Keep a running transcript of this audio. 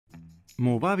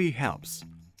Movavi helps.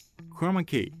 Chroma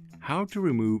key – how to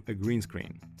remove a green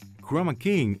screen. Chroma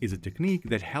keying is a technique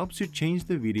that helps you change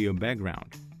the video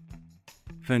background.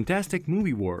 Fantastic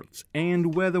movie worlds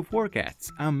and weather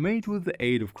forecasts are made with the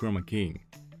aid of chroma keying.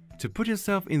 To put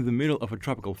yourself in the middle of a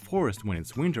tropical forest when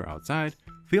it's winter outside,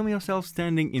 film yourself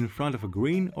standing in front of a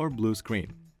green or blue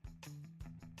screen.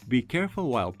 Be careful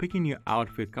while picking your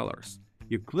outfit colors.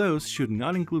 Your clothes should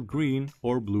not include green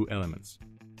or blue elements.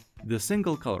 The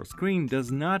single-color screen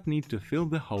does not need to fill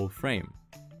the whole frame.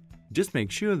 Just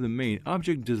make sure the main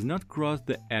object does not cross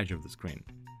the edge of the screen.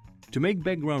 To make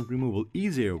background removal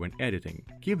easier when editing,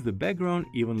 keep the background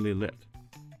evenly lit.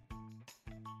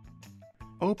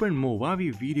 Open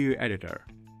Movavi Video Editor.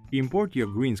 Import your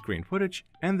green screen footage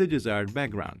and the desired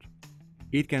background.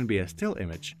 It can be a still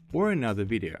image or another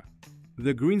video.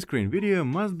 The green screen video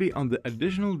must be on the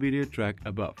additional video track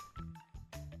above.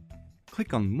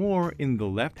 Click on More in the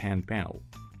left-hand panel.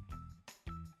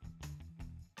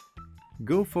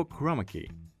 Go for Chroma key.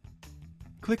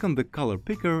 Click on the color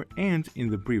picker and, in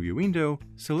the preview window,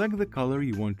 select the color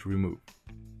you want to remove.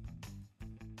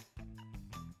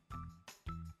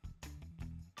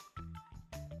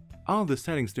 All the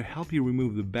settings to help you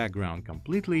remove the background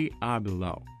completely are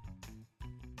below.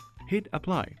 Hit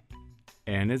Apply,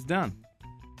 and it's done.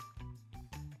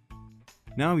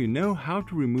 Now you know how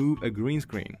to remove a green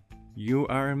screen. You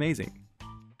are amazing!